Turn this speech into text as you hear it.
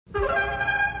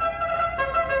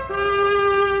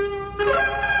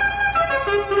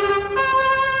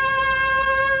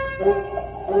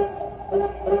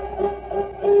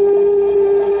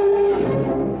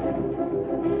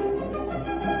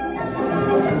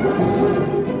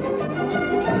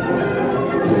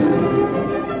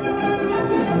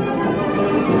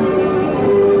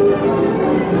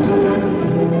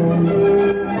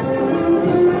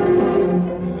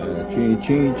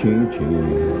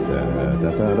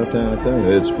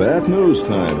It's bad news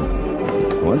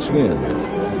time. Once again,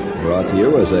 brought to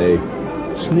you as a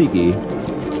sneaky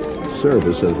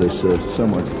service of this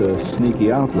somewhat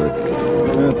sneaky outlet.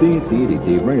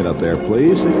 Bring it up there,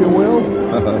 please, if you will.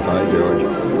 Hi, George.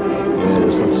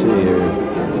 Yes, let's see here.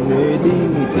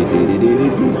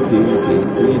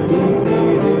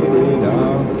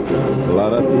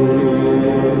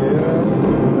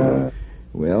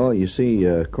 Well, you see,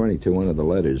 according to one of the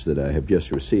letters that I have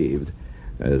just received,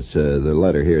 as the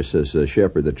letter here says,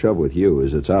 Shepard, the trouble with you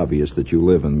is it's obvious that you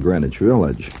live in Greenwich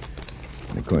Village.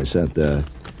 And of course, that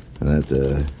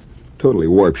totally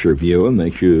warps your view and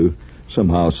makes you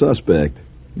somehow suspect.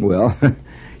 Well,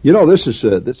 you know, this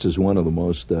is one of the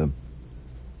most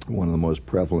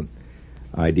prevalent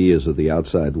ideas of the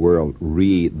outside world.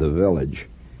 Read the village,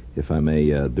 if I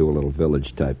may do a little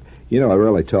village type. You know, I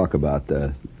really talk about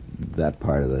that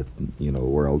part of the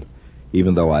world,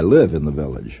 even though I live in the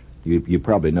village. You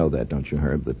probably know that, don't you,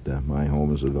 Herb, that my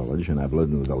home is a village, and I've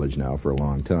lived in the village now for a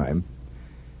long time.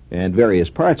 And various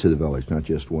parts of the village, not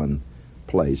just one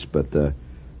place, but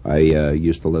I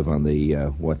used to live on the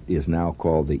what is now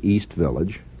called the East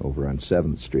Village, over on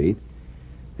 7th Street,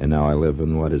 and now I live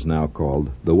in what is now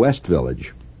called the West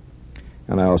Village.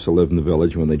 And I also live in the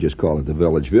village when they just call it the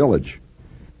Village.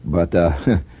 But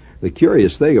the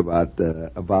curious thing about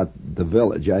the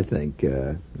village, I think,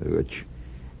 which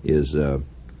is to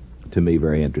me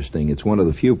very interesting, it's one of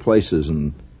the few places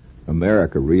in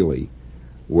America, really,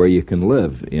 where you can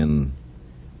live you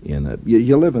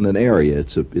live in an area.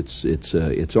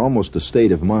 It's almost a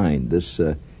state of mind. This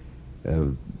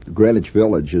Greenwich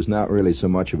Village is not really so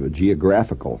much of a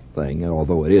geographical thing,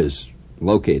 although it is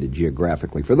located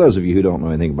geographically. For those of you who don't know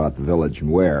anything about the village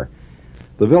and where,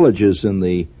 the village is in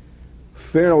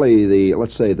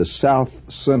let's say the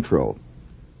south central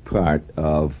part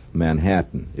of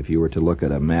Manhattan. If you were to look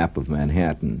at a map of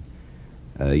Manhattan,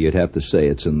 you'd have to say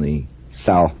it's in the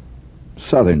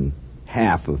southern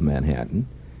half of Manhattan.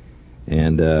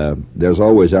 And there's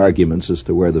always arguments as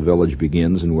to where the village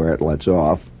begins and where it lets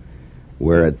off,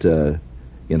 where it,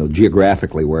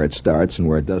 geographically where it starts and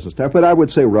where it doesn't start. But I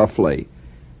would say roughly,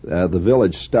 the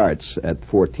village starts at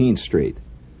 14th Street.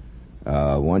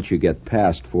 Once you get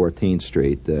past 14th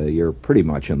Street, you're pretty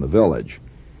much in the village.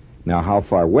 Now, how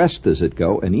far west does it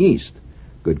go and east?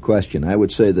 Good question. I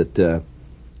would say that the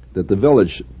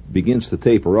village begins to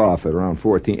taper off at around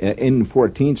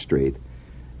 14th Street.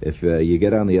 If you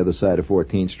get on the other side of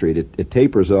 14th Street, it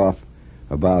tapers off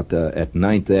about at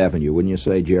 9th Avenue, wouldn't you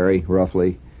say, Jerry,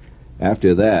 roughly?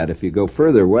 After that, if you go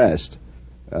further west,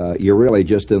 you're really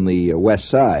just in the west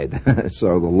side,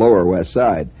 so the lower west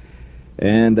side.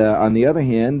 And on the other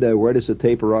hand, where does it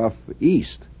taper off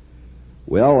east?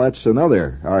 Well, that's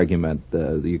another argument.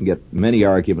 You can get many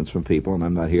arguments from people, and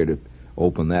I'm not here to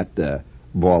open that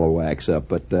ball of wax up,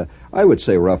 but I would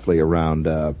say roughly around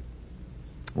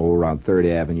 3rd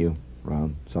Avenue,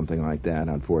 around something like that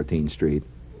on 14th Street.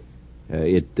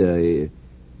 It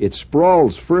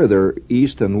sprawls further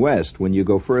east and west when you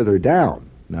go further down.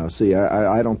 Now, see,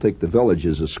 I don't think the village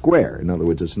is a square. In other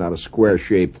words, it's not a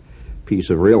square-shaped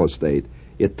piece of real estate.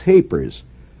 It tapers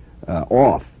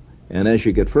off. And as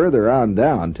you get further on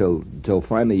down, till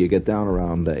finally you get down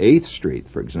around 8th Street,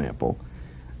 for example,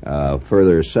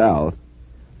 further south,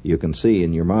 you can see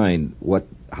in your mind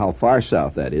how far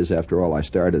south that is. After all, I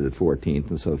started at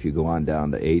 14th, and so if you go on down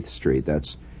to 8th Street,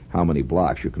 that's how many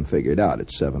blocks. You can figure it out.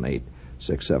 It's 7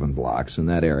 blocks in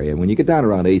that area. And when you get down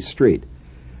around 8th Street,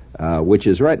 which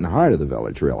is right in the heart of the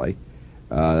village, really,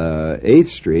 8th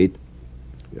Street,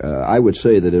 I would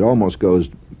say that it almost goes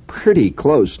pretty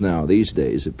close now these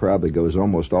days. It probably goes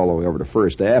almost all the way over to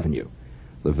 1st Avenue,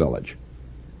 the village,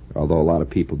 although a lot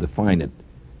of people define it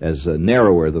as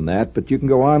narrower than that, but you can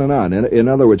go on and on. In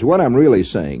other words, what I'm really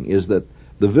saying is that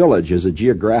the village is a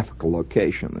geographical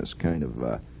location. This kind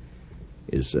of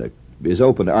is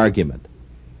open to argument.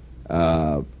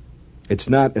 It's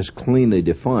not as cleanly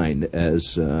defined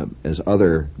as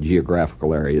other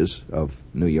geographical areas of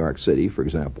New York City, for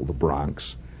example, the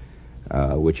Bronx,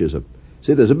 which is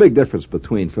there's a big difference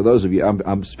between, for those of you,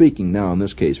 I'm speaking now in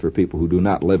this case for people who do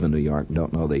not live in New York and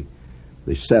don't know the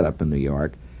setup in New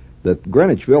York, that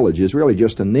Greenwich Village is really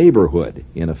just a neighborhood,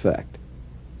 in effect.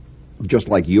 Just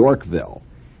like Yorkville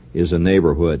is a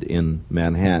neighborhood in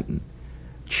Manhattan.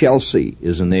 Chelsea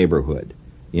is a neighborhood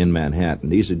in Manhattan.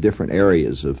 These are different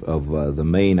areas of the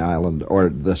main island, or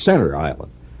the center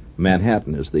island.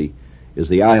 Manhattan is the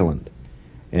island.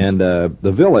 And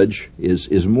the Village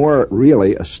is more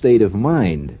really a state of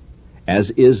mind,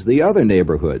 as is the other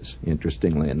neighborhoods,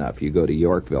 interestingly enough. You go to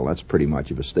Yorkville, that's pretty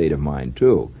much of a state of mind,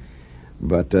 too.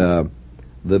 But the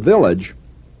Village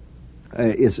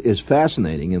is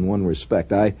fascinating in one respect.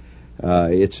 There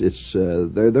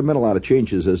have been a lot of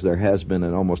changes, as there has been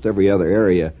in almost every other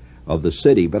area of the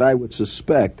city, but I would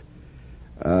suspect,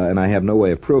 and I have no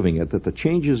way of proving it, that the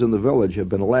changes in the Village have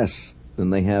been less than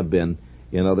they have been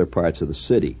in other parts of the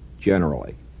city,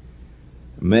 generally.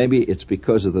 Maybe it's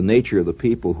because of the nature of the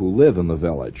people who live in the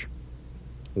Village.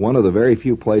 One of the very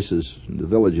few places, the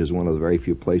Village is one of the very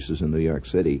few places in New York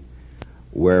City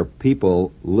where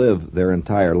people live their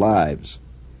entire lives.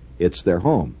 It's their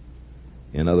home.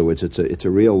 In other words, it's a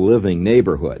real living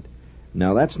neighborhood.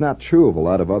 Now, that's not true of a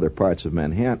lot of other parts of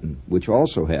Manhattan, which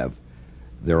also have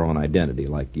their own identity,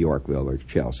 like Yorkville or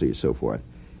Chelsea and so forth.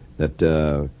 That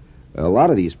a lot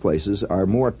of these places are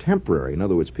more temporary. In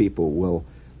other words, people will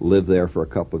live there for a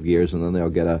couple of years, and then they'll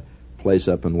get a place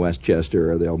up in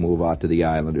Westchester, or they'll move out to the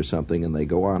island or something, and they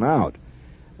go on out.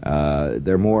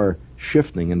 They're more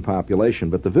shifting in population.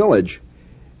 But the Village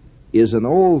is an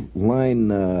old line,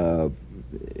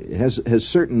 has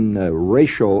certain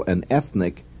racial and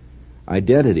ethnic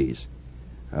identities.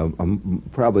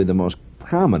 Probably the most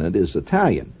prominent is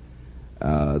Italian.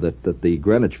 That the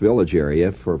Greenwich Village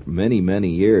area for many, many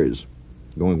years,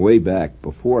 going way back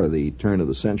before the turn of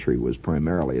the century, was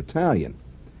primarily Italian.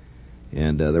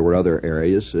 And there were other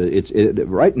areas. It's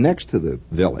right next to the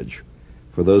Village.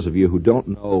 For those of you who don't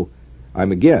know,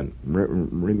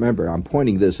 remember, I'm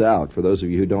pointing this out for those of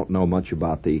you who don't know much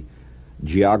about the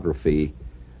geography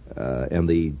and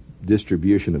the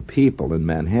distribution of people in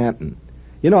Manhattan.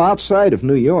 You know, outside of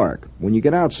New York, when you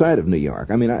get outside of New York,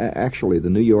 actually the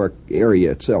New York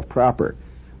area itself proper,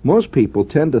 most people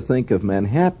tend to think of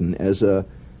Manhattan as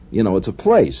it's a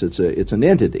place, it's an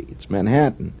entity, it's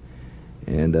Manhattan.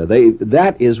 And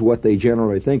that is what they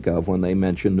generally think of when they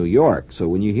mention New York. So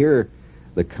when you hear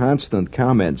the constant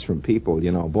comments from people,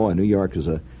 boy, New York is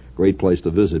a great place to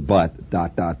visit, but ...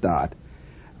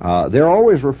 they're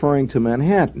always referring to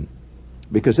Manhattan,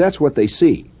 because that's what they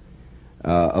see.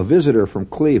 A visitor from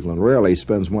Cleveland rarely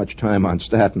spends much time on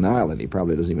Staten Island. He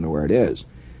probably doesn't even know where it is.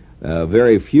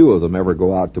 Very few of them ever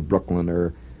go out to Brooklyn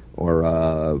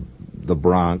or the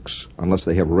Bronx, unless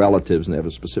they have relatives and they have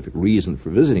a specific reason for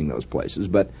visiting those places.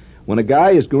 But when a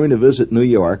guy is going to visit New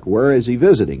York, where is he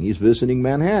visiting? He's visiting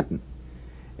Manhattan,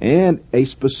 and a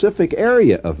specific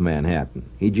area of Manhattan.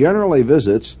 He generally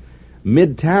visits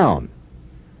Midtown.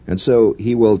 And so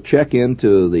he will check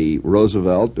into the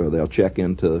Roosevelt, or they'll check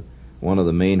into one of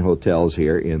the main hotels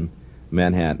here in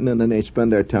Manhattan, and then they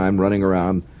spend their time running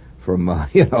around from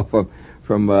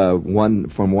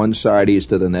one side east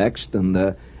to the next, and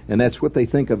that's what they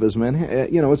think of as Manhattan.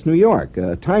 It's New York.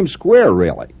 Times Square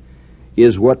really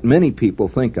is what many people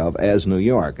think of as New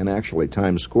York, and actually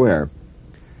Times Square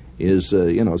is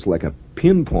it's like a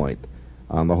pinpoint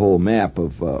on the whole map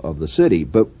of the city.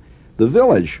 But the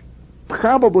Village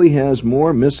probably has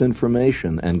more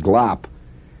misinformation and glop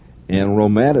and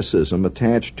romanticism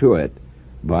attached to it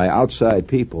by outside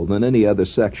people than any other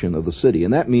section of the city.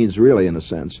 And that means really, in a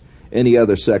sense, any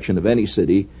other section of any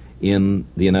city in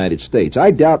the United States.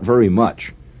 I doubt very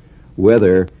much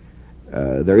whether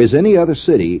there is any other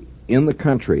city in the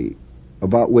country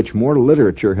about which more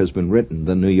literature has been written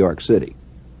than New York City.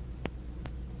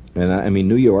 And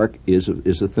New York is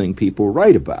a thing people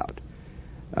write about.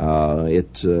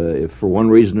 For one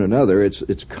reason or another,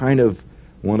 it's kind of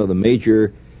one of the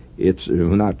major.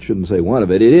 Shouldn't say one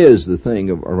of it. It is the thing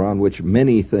around which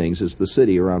many things. It's the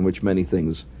city around which many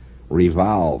things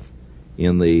revolve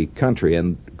in the country,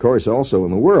 and of course also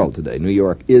in the world today. New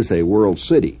York is a world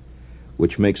city,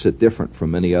 which makes it different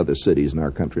from many other cities in our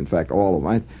country. In fact, all of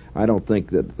them. I don't think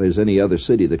that there's any other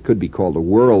city that could be called a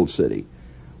world city,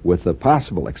 with the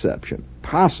possible exception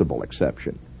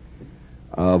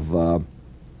of,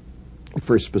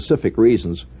 for specific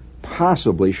reasons,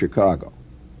 possibly Chicago.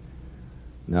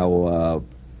 Now,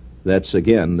 that's,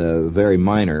 again, very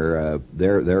minor.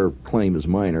 Their claim is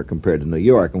minor compared to New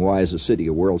York. And why is a city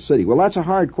a world city? Well, that's a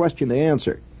hard question to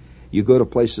answer. You go to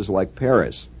places like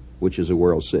Paris, which is a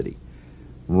world city.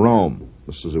 Rome,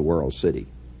 this is a world city.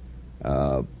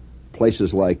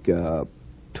 Places like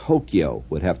Tokyo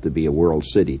would have to be a world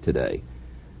city today.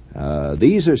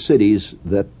 These are cities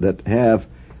that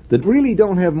really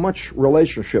don't have much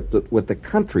relationship with the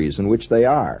countries in which they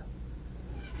are.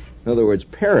 In other words,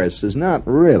 Paris is not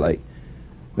really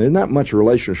There's not much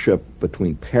relationship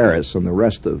between Paris and the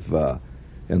rest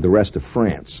of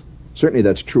France. Certainly,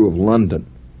 that's true of London.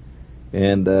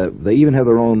 And they even have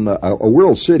their own. A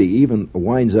world city even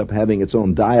winds up having its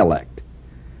own dialect.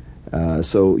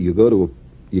 So you go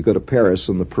to Paris,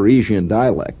 and the Parisian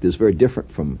dialect is very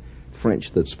different from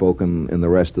French that's spoken in the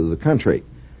rest of the country.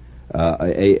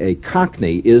 A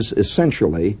Cockney is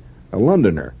essentially a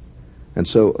Londoner, and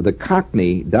so the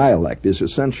Cockney dialect is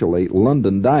essentially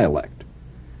London dialect.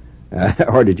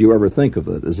 Or did you ever think of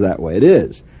it as that way? It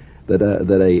is. That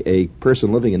a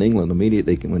person living in England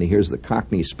immediately, when he hears the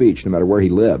Cockney speech, no matter where he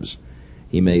lives,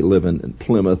 he may live in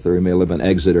Plymouth, or he may live in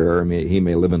Exeter, or he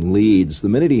may live in Leeds. The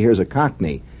minute he hears a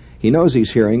Cockney, he knows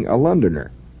he's hearing a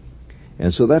Londoner.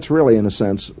 And so that's really, in a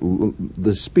sense,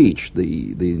 the speech,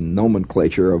 the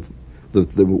nomenclature of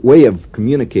the way of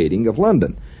communicating of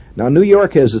London. Now, New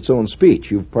York has its own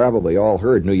speech. You've probably all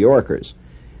heard New Yorkers,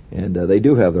 and they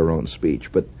do have their own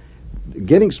speech. But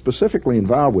getting specifically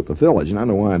involved with the village, and I don't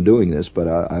know why I'm doing this,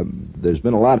 but there's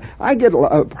been a lot. I get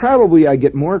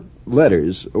more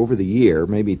letters over the year,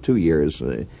 maybe 2 years.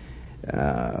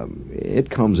 It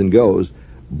comes and goes.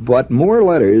 But more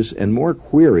letters and more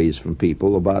queries from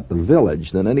people about the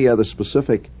village than any other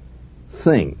specific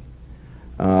thing.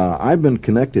 I've been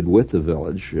connected with the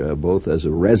village, both as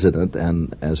a resident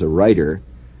and as a writer,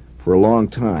 for a long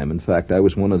time. In fact, I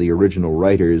was one of the original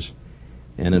writers,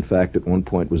 and in fact at one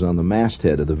point was on the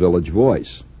masthead of the Village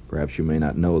Voice. Perhaps you may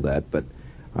not know that, but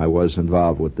I was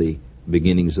involved with the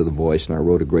beginnings of the Voice, and I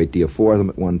wrote a great deal for them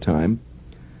at one time.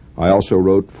 I also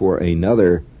wrote for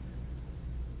another,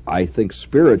 I think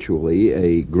spiritually,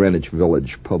 a Greenwich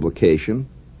Village publication,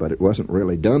 but it wasn't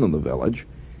really done in the village.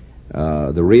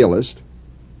 The Realist,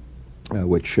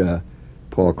 which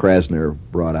Paul Krasner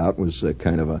brought out, was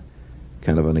kind of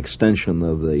an extension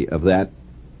of that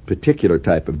particular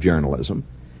type of journalism.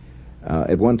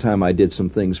 At one time, I did some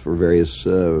things for various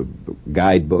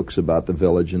guidebooks about the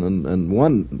village, and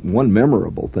one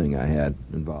memorable thing I had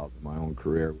involved in my own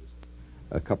career was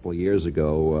a couple of years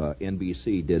ago.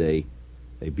 NBC did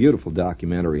a beautiful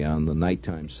documentary on the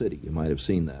nighttime city. You might have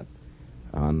seen that,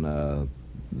 on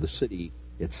the city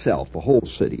itself, the whole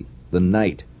city, the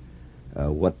night,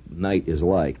 what night is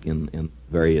like in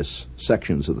various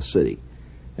sections of the city.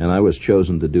 And I was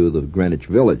chosen to do the Greenwich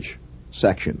Village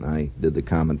section. I did the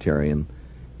commentary and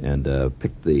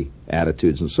picked the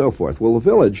attitudes and so forth. Well, the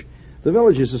village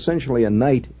is essentially a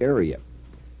night area.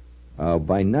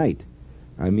 By night,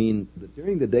 I mean,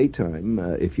 during the daytime,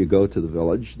 if you go to the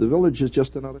village is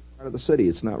just another part of the city.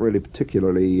 It's not really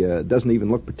particularly, doesn't even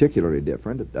look particularly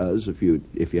different. It does if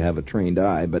you have a trained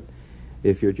eye, but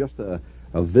if you're just a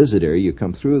visitor, you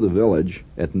come through the village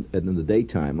in the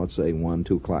daytime, let's say 1,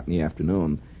 2 o'clock in the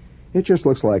afternoon, it just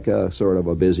looks like a sort of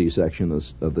a busy section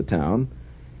of the town,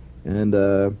 and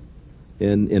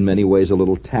in many ways a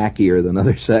little tackier than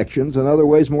other sections, and other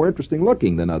ways more interesting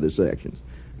looking than other sections.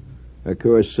 Of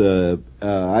course,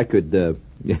 I could,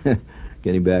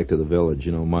 getting back to the village,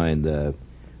 you don't mind,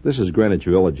 this is Greenwich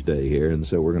Village Day here, and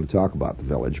so we're going to talk about the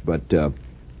village, but,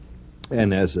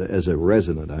 and as a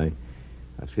resident, I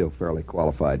feel fairly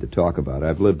qualified to talk about it.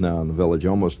 I've lived now in the village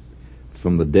almost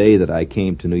from the day that I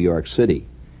came to New York City,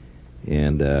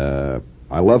 and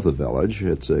I love the village.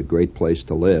 It's a great place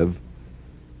to live,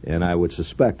 and I would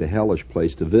suspect a hellish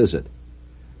place to visit.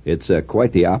 It's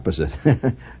quite the opposite.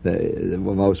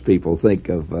 Most people think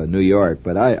of New York,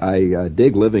 but I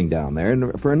dig living down there,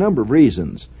 and for a number of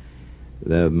reasons.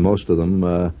 Most of them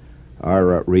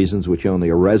are reasons which only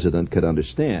a resident could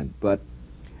understand. But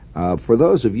for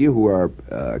those of you who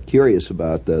are curious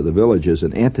about the village as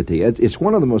an entity, it's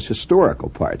one of the most historical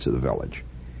parts of the village.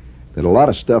 That a lot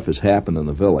of stuff has happened in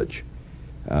the village.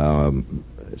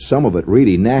 Some of it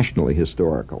really nationally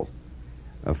historical.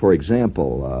 For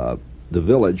example, the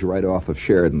village right off of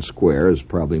Sheridan Square, as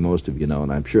probably most of you know,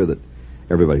 and I'm sure that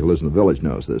everybody who lives in the village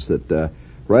knows this, that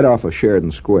right off of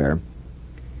Sheridan Square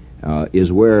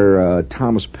is where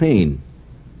Thomas Paine,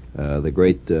 the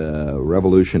great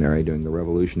revolutionary during the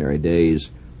Revolutionary days,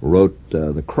 wrote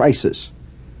The Crisis.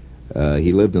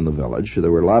 He lived in the village.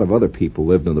 There were a lot of other people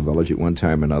who lived in the village at one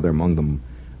time or another, among them,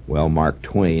 well, Mark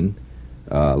Twain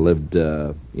lived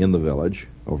in the village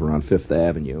over on Fifth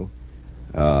Avenue.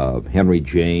 Henry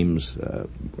James, a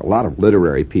lot of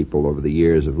literary people over the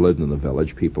years have lived in the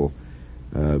village, people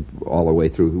all the way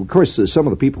through. Of course, some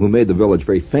of the people who made the village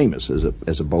very famous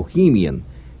as a bohemian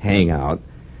hangout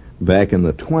back in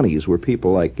the 20s were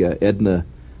people like Edna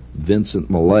Vincent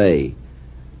Millay,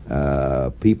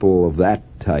 people of that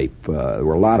type. There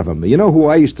were a lot of them. You know who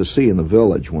I used to see in the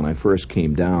village when I first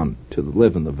came down to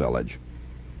live in the village?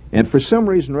 And for some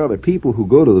reason or other, people who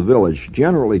go to the village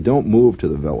generally don't move to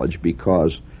the village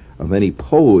because of any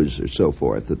pose or so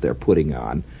forth that they're putting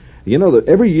on. You know that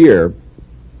every year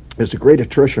there's a great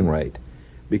attrition rate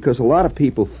because a lot of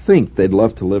people think they'd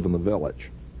love to live in the village.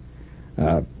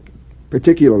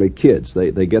 Particularly kids,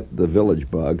 they get the village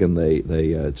bug, and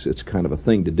it's kind of a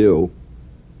thing to do,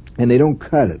 and they don't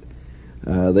cut it.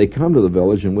 They come to the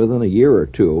village, and within a year or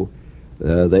two,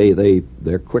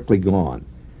 they're quickly gone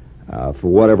for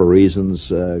whatever reasons.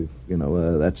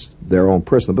 That's their own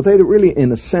personal. But they really,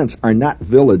 in a sense, are not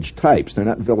village types. They're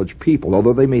not village people,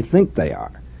 although they may think they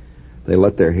are. They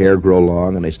let their hair grow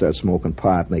long, and they start smoking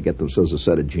pot, and they get themselves a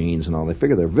set of jeans and all. They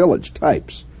figure they're village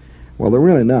types. Well, they're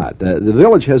really not. The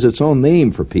village has its own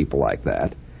name for people like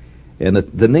that, and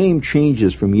the name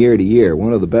changes from year to year.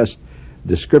 One of the best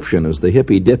description is the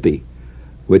hippy dippy,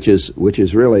 which is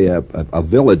really a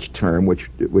village term,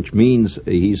 which means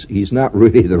he's not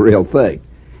really the real thing.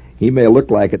 He may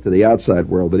look like it to the outside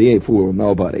world, but he ain't fooling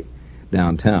nobody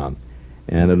downtown.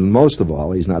 And most of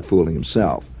all, he's not fooling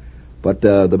himself. But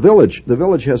the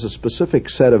village has a specific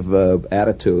set of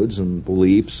attitudes and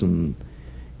beliefs, and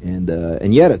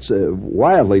yet it's a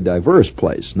wildly diverse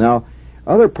place. Now,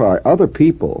 other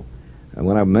people,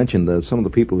 when I mentioned some of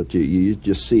the people that you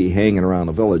just see hanging around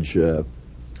the village, I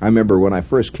remember when I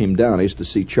first came down, I used to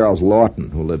see Charles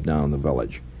Lawton, who lived down in the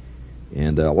village,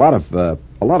 and a lot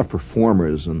of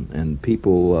performers and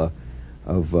people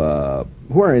who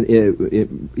are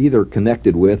either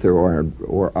connected with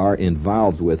or are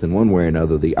involved with, in one way or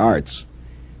another, the arts,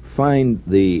 find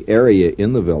the area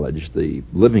in the village, the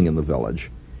living in the village,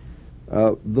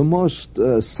 the most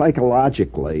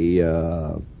psychologically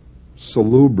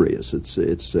salubrious.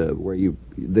 It's where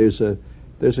there's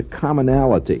a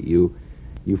commonality.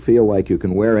 You feel like you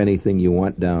can wear anything you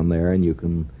want down there, and you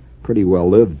can pretty well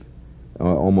live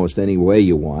almost any way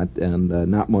you want, and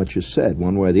not much is said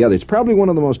one way or the other. It's probably one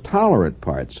of the most tolerant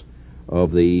parts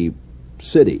of the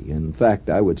city. In fact,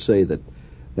 I would say that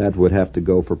would have to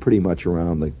go for pretty much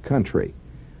around the country.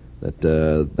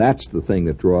 That's the thing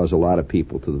that draws a lot of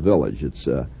people to the village. It's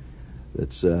a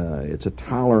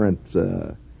tolerant,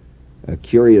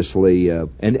 curiously,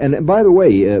 and by the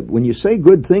way, when you say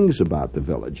good things about the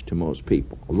village to most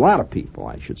people, a lot of people,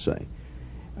 I should say,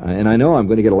 and I know I'm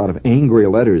going to get a lot of angry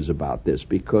letters about this,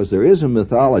 because there is a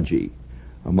mythology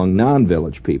among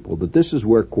non-village people that this is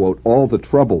where, quote, all the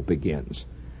trouble begins.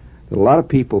 That a lot of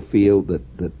people feel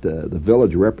that the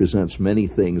village represents many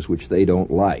things which they don't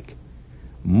like.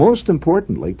 Most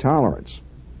importantly, tolerance.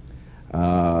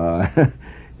 And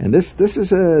this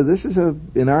is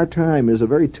in our time is a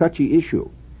very touchy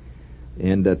issue.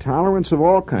 And tolerance of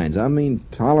all kinds. I mean,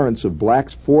 tolerance of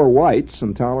blacks for whites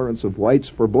and tolerance of whites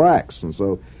for blacks. And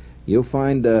so you'll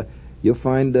find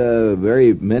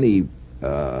very many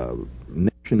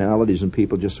nationalities and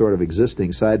people just sort of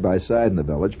existing side by side in the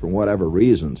village for whatever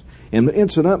reasons. And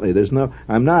incidentally,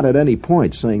 I'm not at any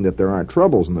point saying that there aren't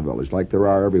troubles in the village like there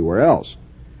are everywhere else.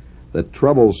 That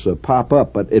troubles pop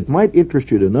up, but it might interest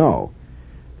you to know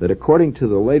that according to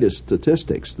the latest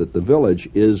statistics, that the village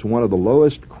is one of the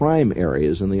lowest crime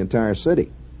areas in the entire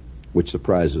city, which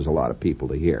surprises a lot of people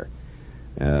to hear.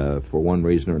 For one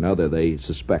reason or another, they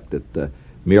suspect that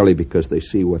merely because they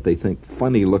see what they think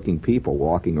funny-looking people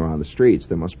walking around the streets,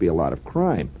 there must be a lot of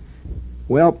crime.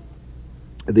 Well,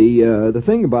 the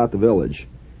thing about the village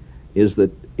is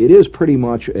that it is pretty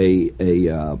much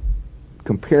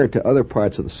compared to other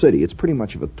parts of the city, it's pretty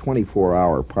much of a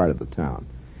 24-hour part of the town.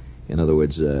 In other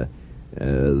words,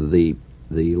 the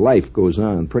life goes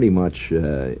on pretty much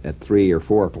at 3 or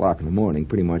 4 o'clock in the morning,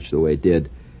 pretty much the way it did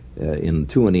in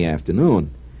 2 in the afternoon.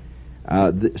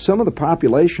 Some of the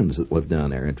populations that live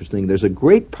down there are interesting. There's a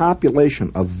great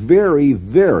population of very,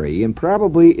 very, and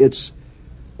probably it's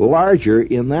larger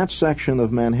in that section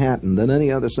of Manhattan than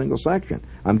any other single section.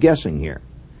 I'm guessing here.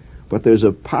 But there's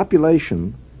a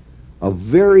population of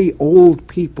very old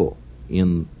people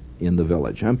in the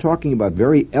village. I'm talking about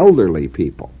very elderly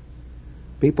people.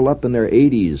 People up in their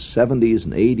 80s, 70s,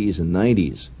 and 80s and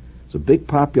 90s. It's a big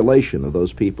population of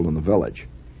those people in the village.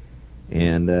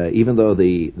 And even though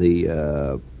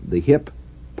the hip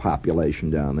population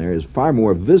down there is far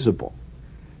more visible,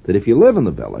 that if you live in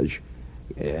the village,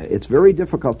 it's very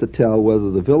difficult to tell whether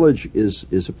the village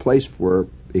is a place for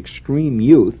extreme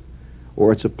youth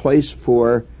or it's a place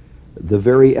for the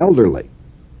very elderly.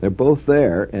 They're both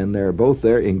there, and they're both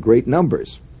there in great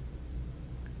numbers.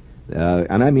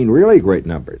 And I mean really great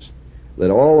numbers.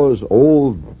 That all those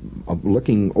old,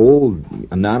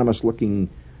 anonymous-looking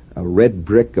red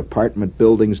brick apartment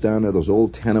buildings down there, those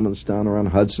old tenements down around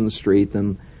Hudson Street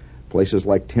and places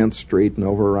like 10th Street and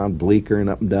over around Bleecker and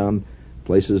up and down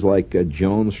places like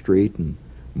Jones Street and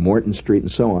Morton Street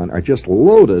and so on, are just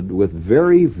loaded with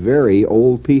very, very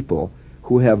old people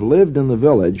who have lived in the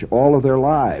village all of their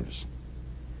lives.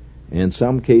 In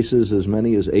some cases, as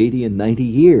many as 80 and 90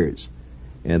 years.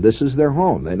 And this is their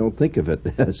home. They don't think of it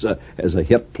as a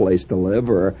hip place to live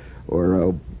or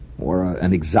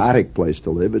an exotic place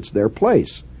to live. It's their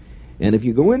place. And if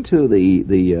you go into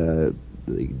the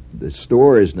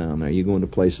stores down there, you go into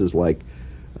places like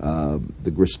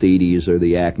the Gristedes or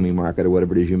the Acme Market or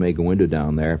whatever it is you may go into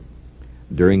down there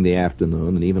during the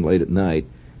afternoon and even late at night,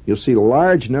 you'll see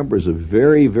large numbers of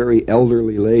very, very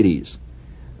elderly ladies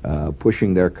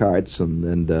pushing their carts,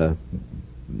 and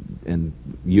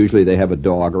usually they have a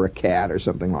dog or a cat or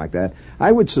something like that.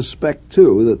 I would suspect,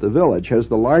 too, that the village has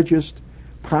the largest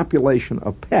population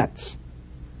of pets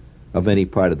of any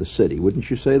part of the city. Wouldn't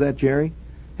you say that, Jerry?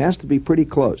 Has to be pretty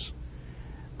close.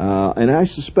 And I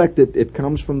suspect it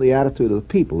comes from the attitude of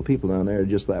the people. The people down there are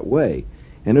just that way.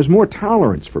 And there's more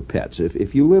tolerance for pets.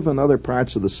 If you live in other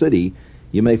parts of the city,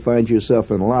 you may find yourself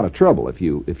in a lot of trouble if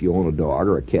you own a dog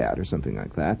or a cat or something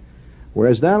like that.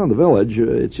 Whereas down in the village,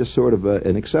 it's just sort of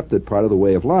an accepted part of the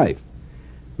way of life.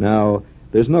 Now,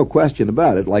 there's no question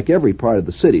about it. Like every part of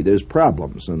the city, there's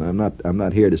problems, and I'm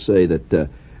not here to say that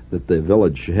the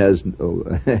village has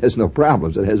no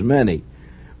problems. It has many,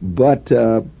 but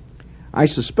I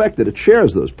suspect that it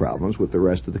shares those problems with the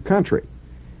rest of the country.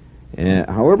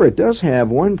 However, it does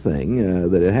have one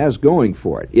thing that it has going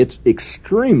for it. It's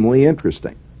extremely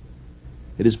interesting.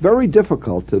 It is very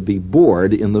difficult to be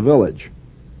bored in the village.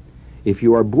 If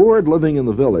you are bored living in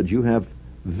the village, you have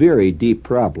very deep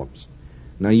problems.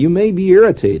 Now, you may be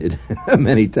irritated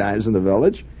many times in the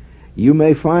village. You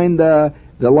may find the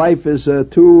life is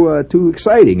too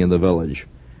exciting in the village,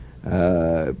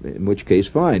 in which case,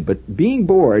 fine. But being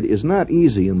bored is not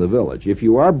easy in the village. If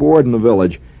you are bored in the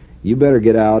village, you better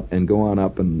get out and go on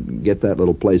up and get that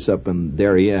little place up in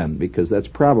Darien, because that's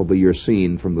probably your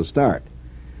scene from the start.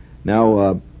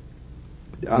 Now,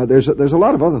 there's a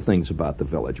lot of other things about the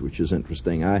village which is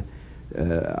interesting.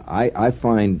 I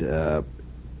find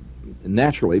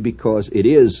naturally, because it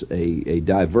is a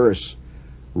diverse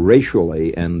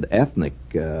racially and ethnic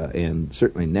and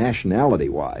certainly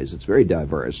nationality-wise, it's very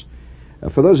diverse.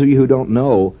 For those of you who don't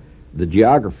know the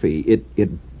geography,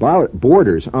 it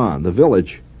borders on, the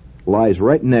village lies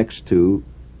right next to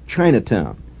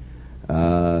Chinatown.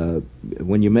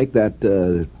 When you make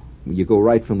that, you go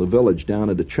right from the village down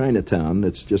into Chinatown,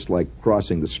 it's just like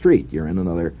crossing the street. You're in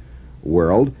another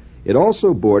world. It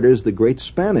also borders the great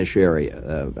Spanish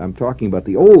area. I'm talking about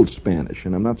the old Spanish,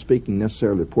 and I'm not speaking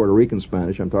necessarily the Puerto Rican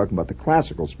Spanish. I'm talking about the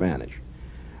classical Spanish.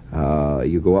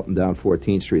 You go up and down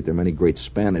 14th Street, there are many great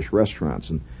Spanish restaurants,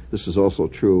 and this is also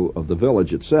true of the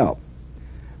village itself.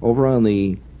 Over on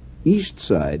the east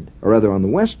side, or rather on the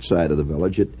west side of the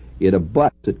village, it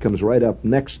abuts, it comes right up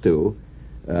next to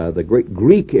the great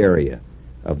Greek area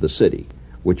of the city,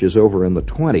 which is over in the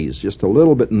 20s, just a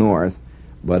little bit north,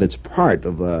 but it's part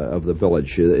of the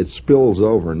village. It spills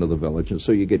over into the village, and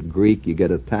so you get Greek, you get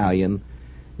Italian,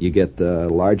 you get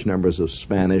large numbers of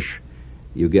Spanish,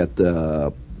 you get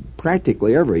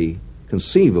practically every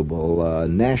conceivable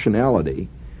nationality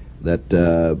that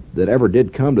ever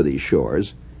did come to these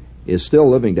shores is still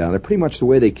living down there, pretty much the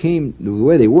way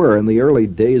they were in the early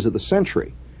days of the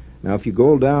century. Now, if you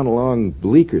go down along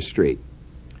Bleecker Street,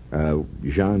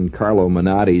 Giancarlo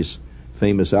Manotti's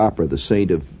famous opera, The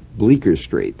Saint of Bleecker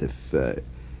Street.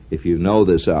 If you know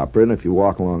this opera, and if you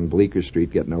walk along Bleecker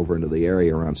Street, getting over into the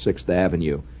area around 6th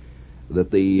Avenue,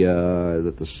 that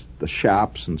the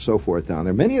shops and so forth down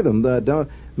there, many of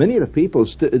the people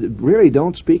really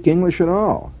don't speak English at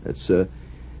all. It's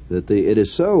it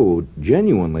is so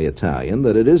genuinely Italian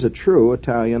that it is a true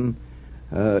Italian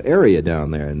area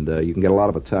down there, and you can get a lot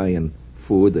of Italian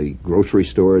food. The grocery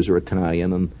stores are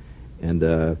Italian, and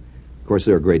of course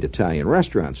there are great Italian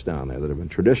restaurants down there that have been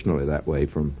traditionally that way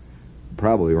from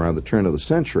probably around the turn of the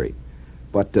century.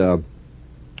 But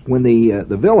when the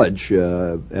village,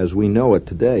 as we know it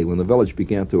today, when the village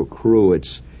began to accrue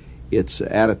its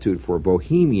attitude for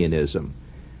bohemianism,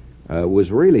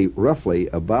 was really roughly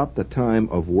about the time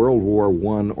of World War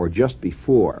I or just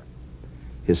before,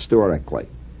 historically.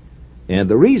 And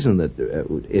the reason that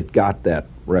it got that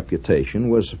reputation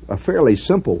was a fairly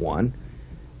simple one,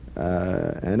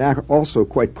 and also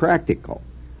quite practical.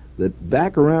 That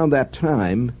back around that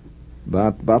time,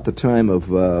 about the time of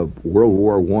World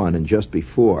War I and just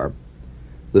before,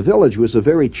 the village was a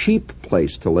very cheap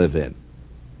place to live in.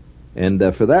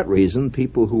 And for that reason,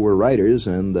 people who were writers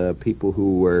and people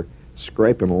who were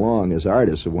scraping along as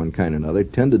artists of one kind or another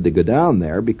tended to go down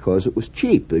there because it was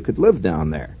cheap. They could live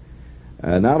down there.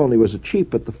 Not only was it cheap,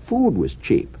 but the food was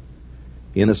cheap.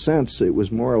 In a sense, it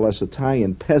was more or less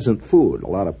Italian peasant food. A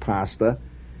lot of pasta,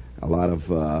 a lot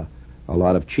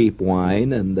of cheap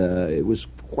wine, and it was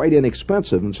quite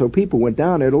inexpensive. And so people went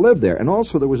down there to live there. And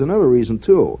also there was another reason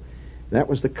too. That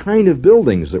was the kind of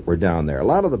buildings that were down there. A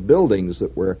lot of the buildings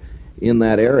that were in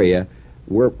that area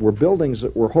were buildings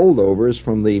that were holdovers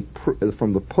from the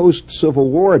post-Civil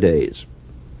War days.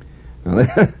 Now,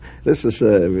 this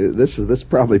is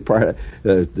probably part of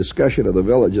the discussion of the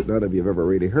village that none of you have ever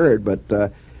really heard, but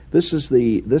this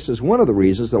is one of the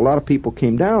reasons that a lot of people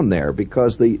came down there,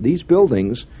 because these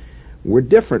buildings were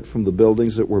different from the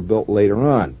buildings that were built later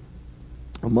on.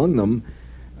 Among them,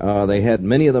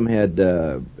 many of them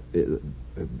had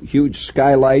huge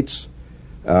skylights.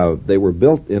 They were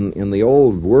built in the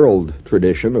old world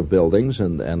tradition of buildings,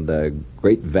 and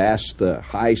great vast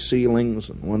high ceilings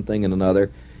and one thing and another.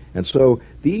 And so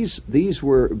these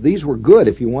were good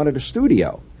if you wanted a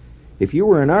studio. If you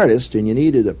were an artist and you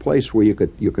needed a place where you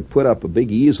could put up a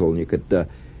big easel and you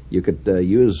could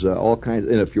use all kinds.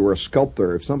 And if you were a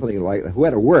sculptor or something like that, who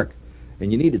had to work,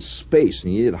 and you needed space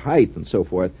and you needed height and so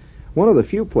forth, one of the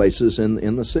few places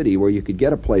in the city where you could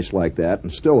get a place like that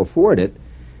and still afford it,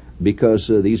 because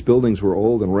these buildings were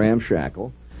old and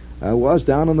ramshackle, was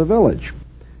down in the village.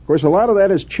 Of course, a lot of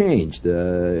that has changed,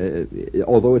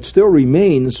 although it still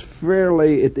remains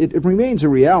it remains a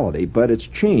reality, but it's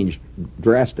changed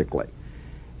drastically.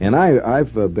 And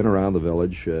I've been around the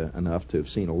village enough to have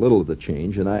seen a little of the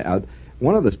change. And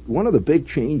one of the big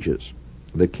changes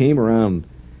that came around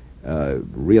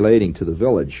relating to the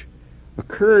village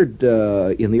occurred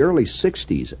in the early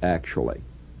 60s, actually,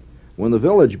 when the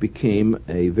village became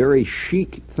a very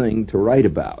chic thing to write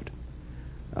about.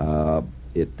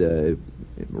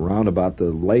 Around about the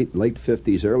late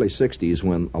 50s, early 60s,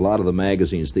 when a lot of the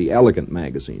magazines, the elegant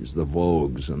magazines, the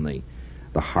Vogues and the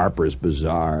Harper's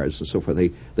Bazaars and so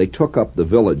forth, they took up the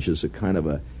village as a kind of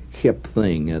a hip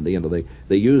thing. And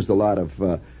they used a lot of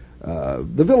the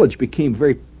village became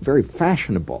very, very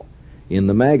fashionable in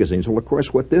the magazines. Well, of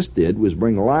course, what this did was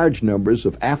bring large numbers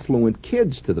of affluent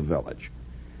kids to the village,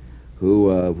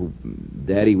 who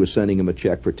Daddy was sending him a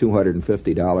check for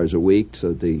 $250 a week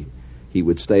so that he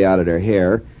would stay out of their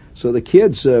hair. So the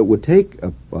kids would take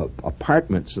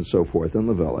apartments and so forth in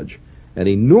the village at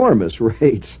enormous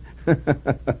rates,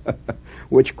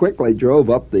 which quickly drove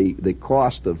up the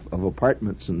cost of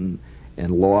apartments and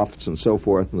lofts and so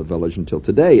forth in the village until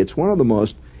today.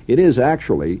 It is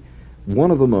actually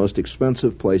one of the most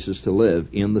expensive places to live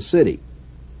in the city,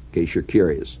 in case you're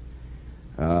curious.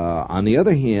 On the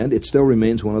other hand, it still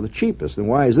remains one of the cheapest. And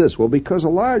why is this? Well, because a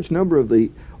large number of the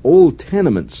old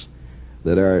tenements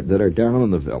that are down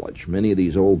in the village, many of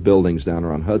these old buildings down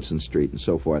around Hudson Street and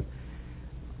so forth,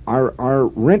 are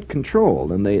rent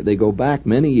controlled, and they go back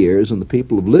many years, and the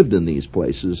people have lived in these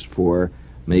places for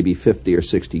maybe 50 or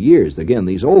 60 years. Again,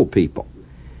 these old people.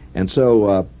 And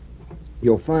so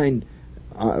you'll find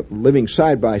living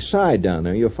side by side down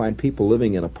there, you'll find people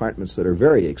living in apartments that are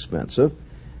very expensive,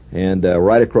 and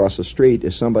right across the street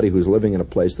is somebody who's living in a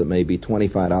place that may be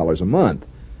 $25 a month.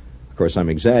 Of course, I'm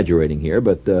exaggerating here,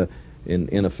 but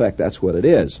in effect, that's what it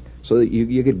is. So that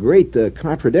you get great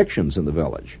contradictions in the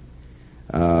village.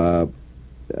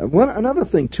 Another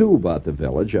thing, too, about the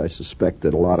village, I suspect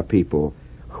that a lot of people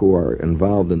who are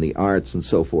involved in the arts and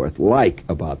so forth like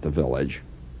about the village,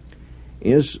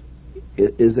 is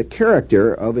the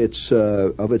character of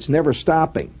its never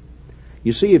stopping.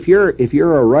 You see, if you're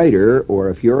a writer, or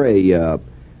if you're a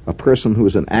person who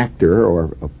is an actor,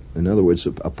 or in other words,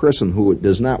 a person who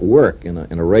does not work in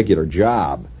a regular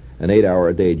job, an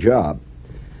 8-hour-a-day job,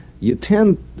 you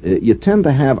tend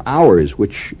to have hours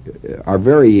which are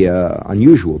very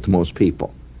unusual to most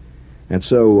people. And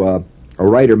so a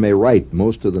writer may write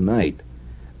most of the night,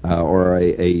 or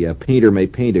a painter may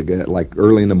paint like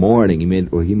early in the morning.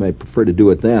 He may prefer to do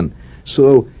it then.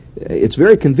 So it's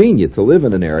very convenient to live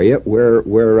in an area where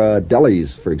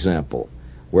delis, for example,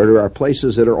 where there are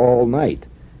places that are all night,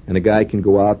 and a guy can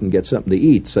go out and get something to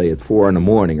eat, say at 4 in the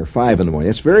morning or 5 in the morning.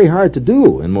 It's very hard to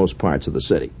do in most parts of the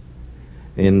city.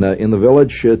 In the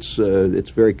village, it's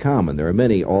very common. There are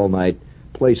many all-night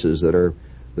places that are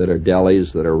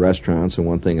delis, that are restaurants, and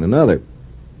one thing and another.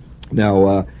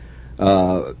 Now,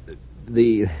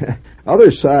 the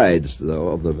other sides, though,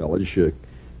 of the village,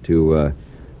 to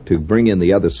bring in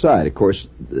the other side, of course,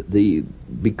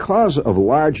 because of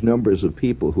large numbers of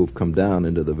people who've come down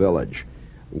into the village,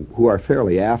 who are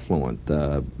fairly affluent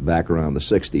back around the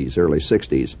 60s, early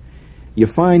 60s, you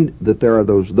find that there are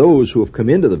those who have come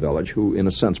into the village who, in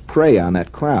a sense, prey on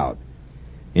that crowd.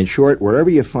 In short, wherever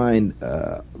you find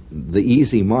the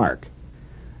easy mark,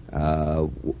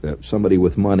 somebody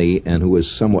with money and who is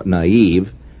somewhat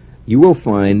naive, you will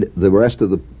find the rest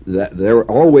of there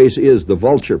always is the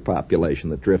vulture population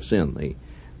that drifts in,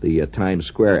 the Times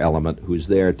Square element who's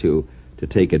there to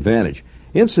take advantage.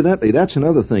 Incidentally, that's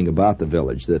another thing about the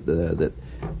village, that the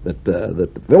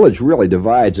village really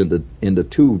divides into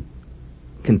two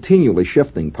continually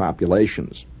shifting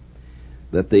populations.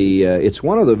 That it's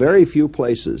one of the very few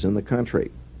places in the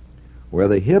country where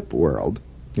the hip world,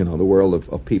 the world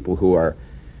of people who are,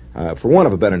 for want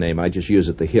of a better name, I just use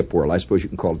it the hip world. I suppose you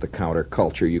can call it the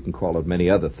counterculture. You can call it many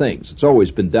other things. It's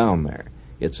always been down there.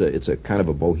 It's a kind of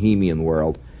a bohemian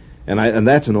world, and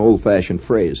that's an old-fashioned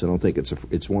phrase. I don't think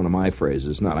it's one of my phrases.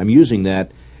 It's not. I'm using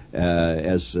that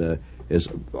as a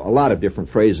lot of different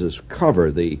phrases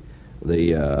cover the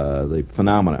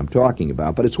phenomena I'm talking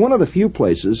about. But it's one of the few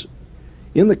places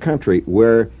in the country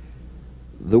where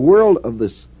the world of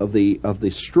the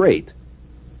straight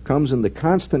comes into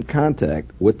constant contact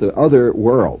with the other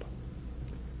world.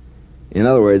 In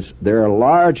other words, there are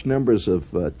large numbers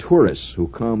of tourists who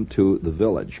come to the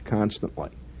village constantly,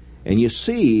 and you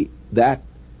see that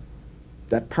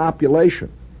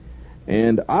population.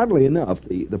 And oddly enough,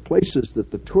 the places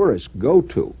that the tourists go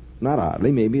to, not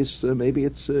oddly, maybe it's the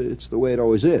way it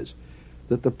always is,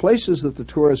 that the places that the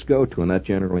tourists go to, and that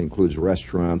generally includes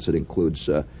restaurants, it includes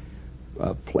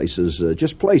places,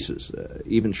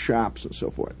 even shops and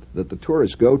so forth, that the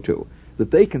tourists go to,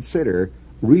 that they consider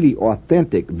really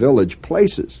authentic village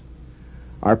places,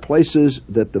 are places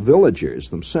that the villagers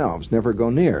themselves never go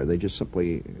near. They just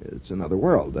simply, it's another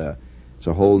world. It's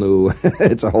a whole new,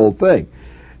 it's a whole thing.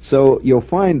 So you'll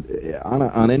find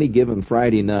on any given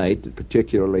Friday night,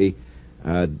 particularly,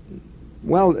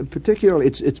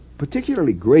 it's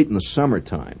particularly great in the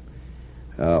summertime.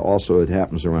 Also, it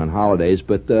happens around holidays,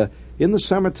 but in the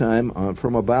summertime,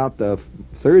 from about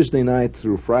Thursday night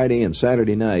through Friday and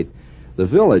Saturday night, the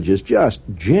village is just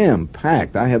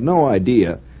jam-packed. I have no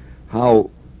idea how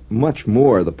much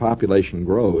more the population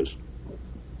grows.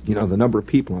 The number of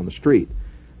people on the street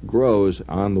grows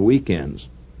on the weekends.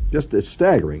 It's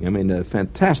staggering. I mean,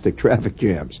 fantastic traffic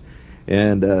jams.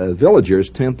 And villagers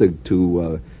tend to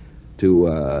go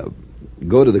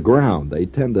to the ground. They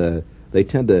tend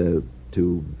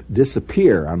to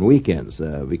disappear on weekends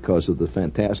because of the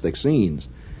fantastic scenes,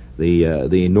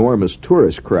 the enormous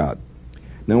tourist crowd.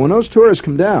 Now, when those tourists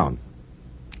come down,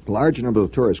 large number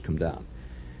of tourists come down,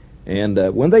 and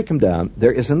when they come down,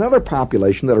 there is another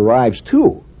population that arrives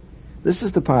too. This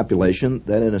is the population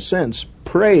that, in a sense,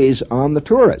 preys on the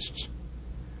tourists.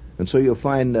 And so you'll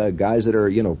find guys that are,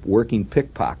 working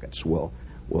pickpockets will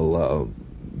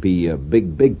be a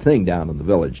big thing down in the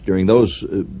village during those,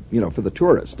 for the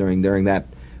tourists during that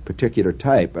particular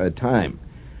time.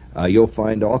 You'll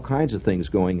find all kinds of things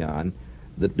going on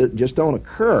that just don't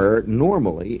occur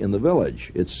normally in the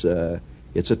village. It's a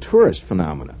tourist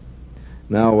phenomenon.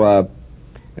 Now,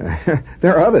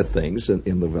 there are other things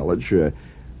in the village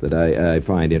that I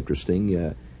find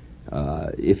interesting.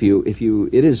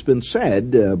 It has been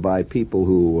said by people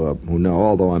who know,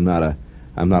 although I'm not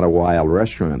a wild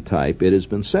restaurant type, it has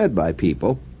been said by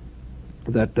people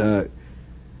that the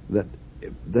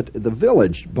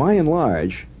village, by and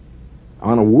large,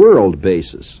 on a world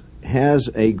basis, has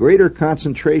a greater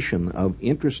concentration of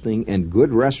interesting and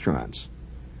good restaurants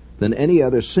than any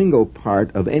other single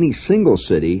part of any single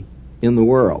city in the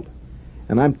world.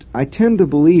 And I tend to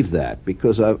believe that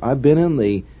because I've been in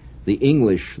the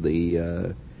English,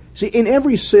 see, in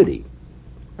every city,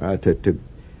 to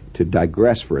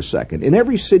digress for a second, in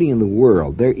every city in the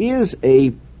world, there is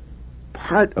a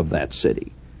part of that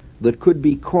city that could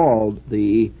be called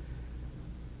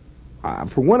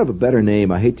for want of a better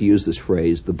name, I hate to use this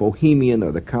phrase, the bohemian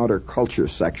or the counterculture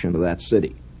section of that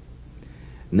city.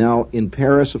 Now, in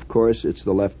Paris, of course, it's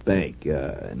the left bank,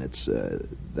 and it's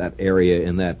that area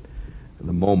in the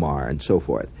Montmartre and so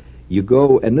forth. You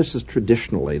go, and this is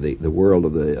traditionally the world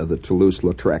of the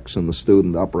Toulouse-Lautrecs and the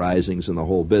student uprisings and the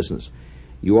whole business.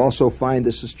 You also find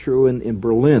this is true in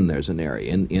Berlin. There's an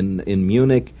area. In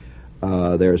Munich,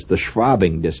 there's the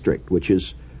Schwabing district, which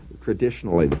is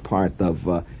traditionally the part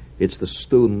of it's the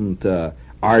student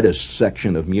artist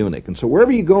section of Munich. And so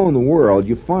wherever you go in the world,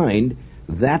 you find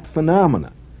that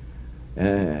phenomena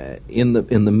in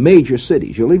the major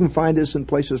cities. You'll even find this in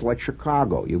places like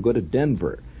Chicago. You go to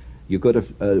Denver. You go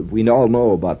to we all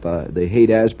know about the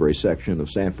Haight-Ashbury section of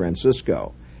San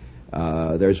Francisco.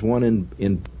 There's one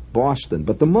in Boston,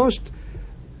 but the most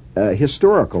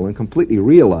historical and completely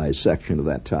realized section of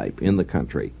that type in the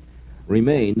country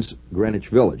remains Greenwich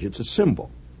Village. It's a symbol,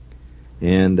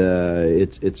 and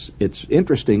it's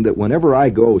interesting that whenever I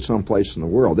go someplace in the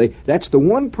world, that's the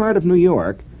one part of New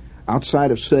York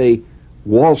outside of, say,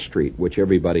 Wall Street, which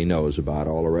everybody knows about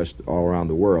all around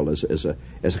the world as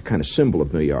a kind of symbol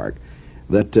of New York,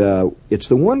 that it's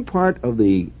the one part of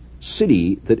the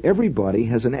city that everybody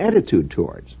has an attitude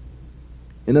towards.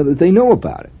 In other words, they know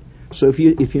about it. So if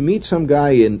you meet some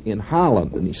guy in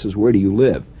Holland and he says, "Where do you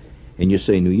live?" and you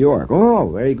say, "New York." "Oh,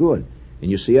 very good." And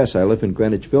you say, "Yes, I live in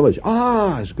Greenwich Village."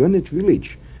 "Ah, it's Greenwich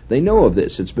Village." They know of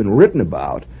this. It's been written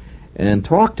about and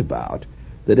talked about,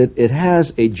 that it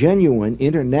has a genuine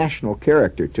international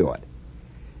character to it.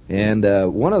 And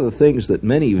one of the things that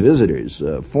many visitors,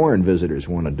 foreign visitors,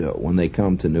 want to do when they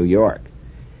come to New York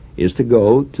is to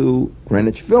go to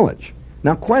Greenwich Village.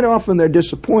 Now, quite often they're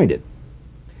disappointed,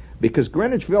 because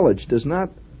Greenwich Village is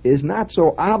not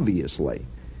so obviously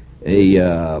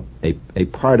a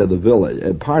part of the village,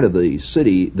 a part of the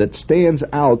city that stands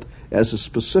out as a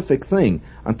specific thing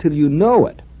until you know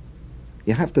it.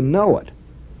 You have to know it.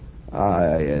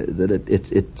 That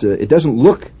it doesn't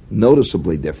look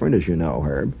noticeably different, as you know,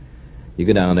 Herb. You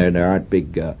go down there and there aren't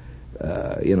big, the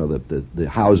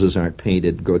houses aren't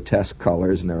painted grotesque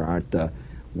colors, and there aren't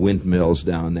windmills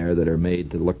down there that are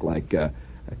made to look like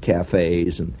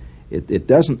cafes, and it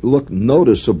doesn't look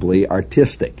noticeably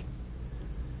artistic.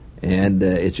 And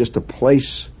it's just a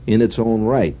place in its own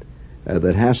right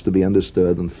that has to be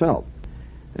understood and felt.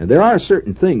 And there are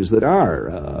certain things that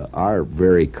are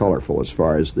very colorful as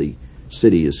far as the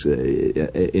city is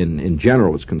in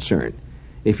general is concerned.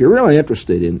 If you're really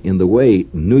interested in the way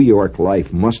New York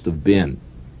life must have been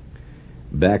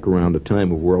back around the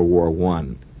time of World War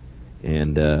I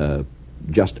and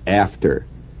just after,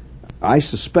 I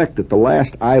suspect that the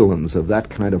last islands of that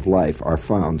kind of life are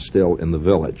found still in the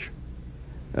village.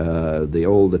 The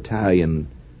old Italian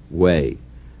way.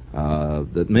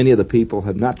 That many of the people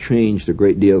have not changed a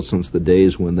great deal since the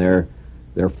days when their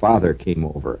father came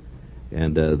over,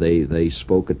 and they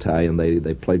spoke Italian.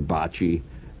 They played bocce.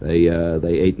 They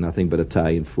ate nothing but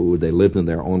Italian food. They lived in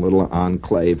their own little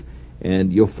enclave,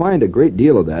 and you'll find a great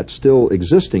deal of that still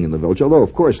existing in the village. Although,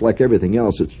 of course, like everything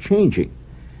else, it's changing,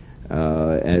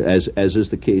 as is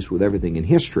the case with everything in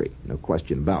history. No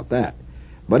question about that.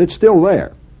 But it's still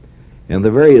there, and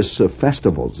the various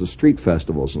festivals, the street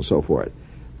festivals, and so forth,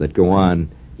 that go on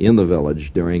in the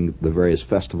village during the various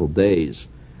festival days,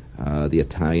 the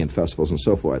Italian festivals and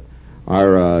so forth,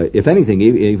 are, if anything,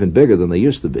 even bigger than they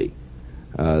used to be.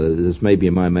 This may be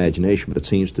in my imagination, but it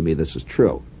seems to me this is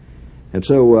true. And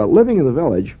so living in the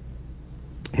village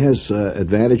has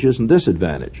advantages and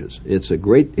disadvantages. It's a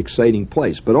great, exciting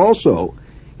place, but also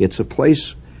it's a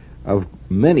place of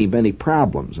many, many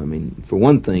problems. I mean, for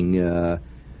one thing,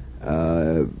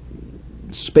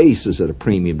 space is at a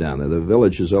premium down there. The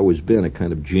village has always been a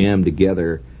kind of jammed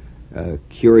together,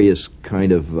 curious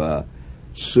kind of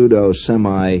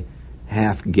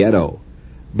pseudo-semi-half ghetto.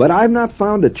 But I've not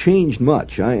found it changed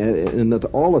much. In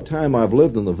all the time I've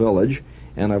lived in the village,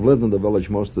 and I've lived in the village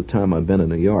most of the time I've been in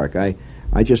New York, I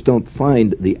just don't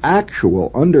find the actual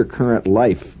undercurrent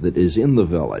life that is in the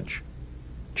village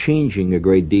changing a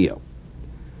great deal.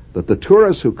 That the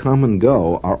tourists who come and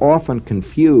go are often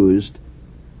confused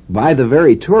by the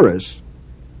very tourists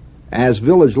as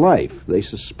village life. They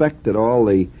suspect that all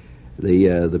the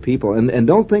people, and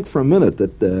don't think for a minute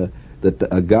that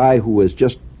a guy who has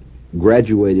just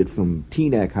graduated from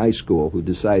Teaneck High School, who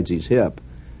decides he's hip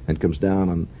and comes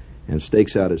down and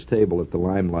stakes out his table at the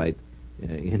Limelight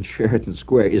in Sheridan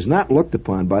Square, is not looked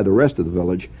upon by the rest of the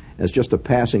village as just a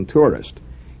passing tourist.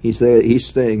 He's there. He's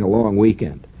staying a long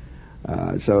weekend.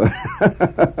 So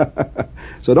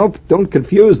don't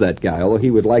confuse that guy, although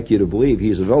he would like you to believe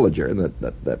he's a villager and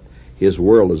that his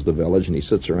world is the village, and he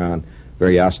sits around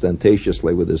very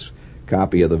ostentatiously with his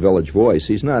copy of the Village Voice.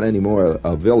 He's not any more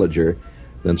a villager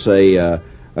than, say, a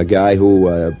guy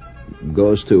who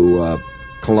goes to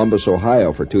Columbus,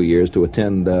 Ohio for 2 years to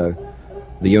attend the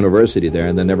university there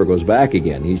and then never goes back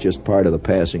again. He's just part of the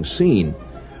passing scene.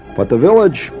 But the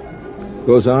village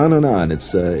goes on and on.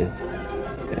 There's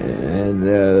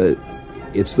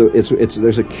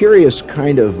a curious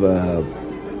kind of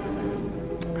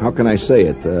how can I say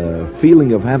it,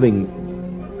 feeling of having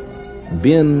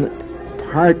been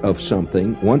part of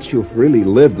something once you've really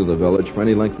lived in the village for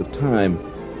any length of time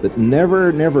that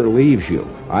never leaves you.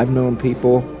 I've known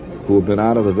people who have been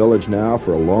out of the village now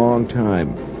for a long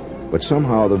time, but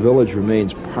somehow the village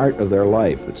remains part of their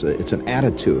life. It's an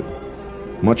attitude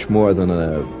much more than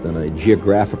a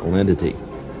geographical entity.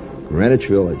 Greenwich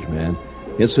Village, man.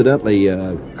 Incidentally,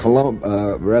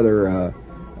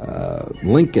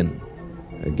 Lincoln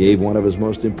gave one of his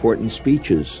most important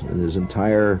speeches in his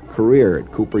entire career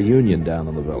at Cooper Union down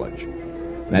in the village.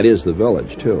 That is the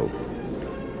village, too.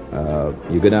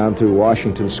 You go down to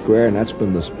Washington Square, and that's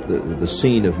been the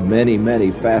scene of many,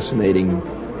 many fascinating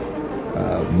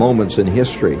moments in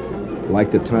history,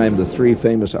 like the time the three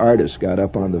famous artists got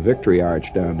up on the Victory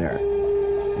Arch down there,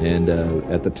 and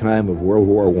at the time of World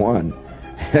War I.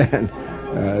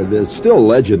 And they're still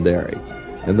legendary.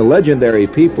 And the legendary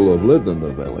people who have lived in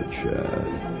the village,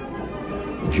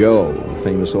 Joe, the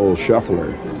famous old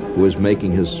shuffler, who was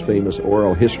making his famous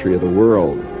oral history of the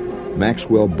world,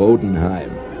 Maxwell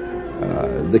Bodenheim.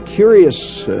 The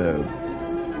curious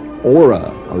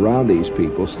aura around these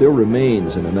people still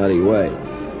remains in a nutty way.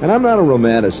 And I'm not a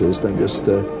romanticist, I'm just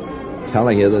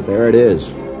telling you that there it is.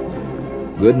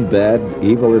 Good and bad,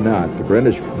 evil or not. The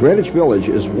Greenwich Village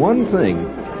is one thing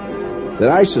that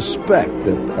I suspect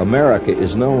that America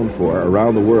is known for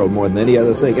around the world more than any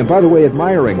other thing. And by the way,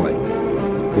 admiringly,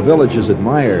 the village is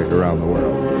admired around the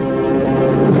world.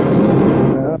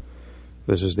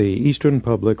 This is the Eastern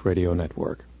Public Radio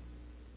Network.